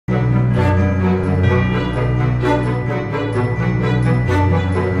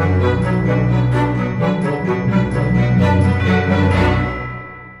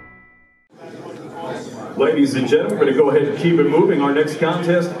ladies and gentlemen. We're going to go ahead and keep it moving. Our next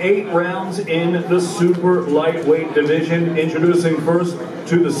contest, 8 rounds in the super lightweight division. Introducing first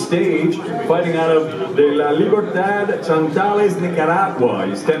to the stage, fighting out of De La Libertad, Chantales, Nicaragua.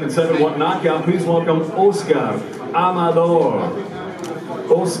 He's 10-7-1 knockout. Please welcome Oscar Amador.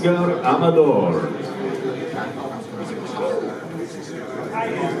 Oscar Amador.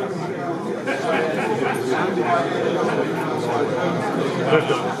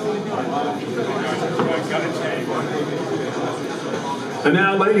 And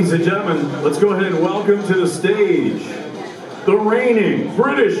now, ladies and gentlemen, let's go ahead and welcome to the stage the reigning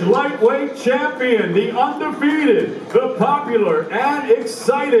British lightweight champion, the undefeated, the popular and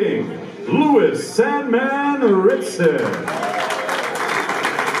exciting Louis Sandman Ritson.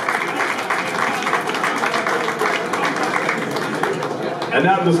 And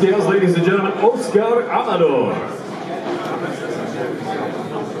now to the scales, ladies and gentlemen, Oscar Amador.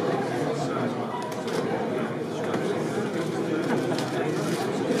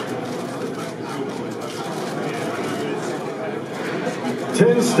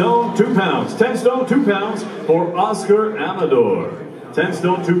 Ten stone, 2 pounds. 10 stone, 2 pounds for Oscar Amador. 10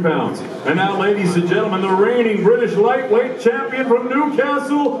 stone, 2 pounds. And now, ladies and gentlemen, the reigning British lightweight champion from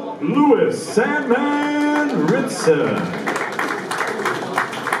Newcastle, Louis Sandman Ritson.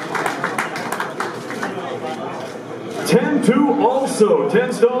 10-2 also.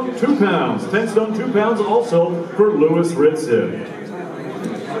 10 stone, 2 pounds. 10 stone, 2 pounds also for Louis Ritson.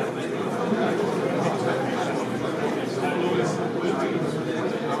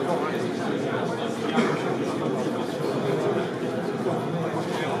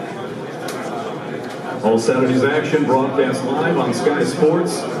 All Saturday's action broadcast live on Sky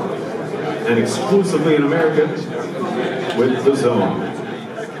Sports and exclusively in America with The Zone.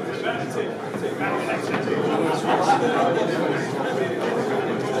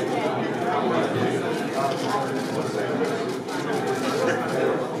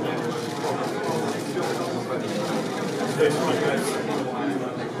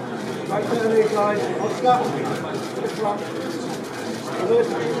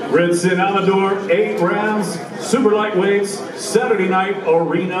 Ritson Amador, 8 rounds, super lightweights, Saturday night,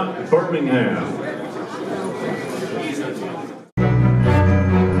 Arena, Birmingham.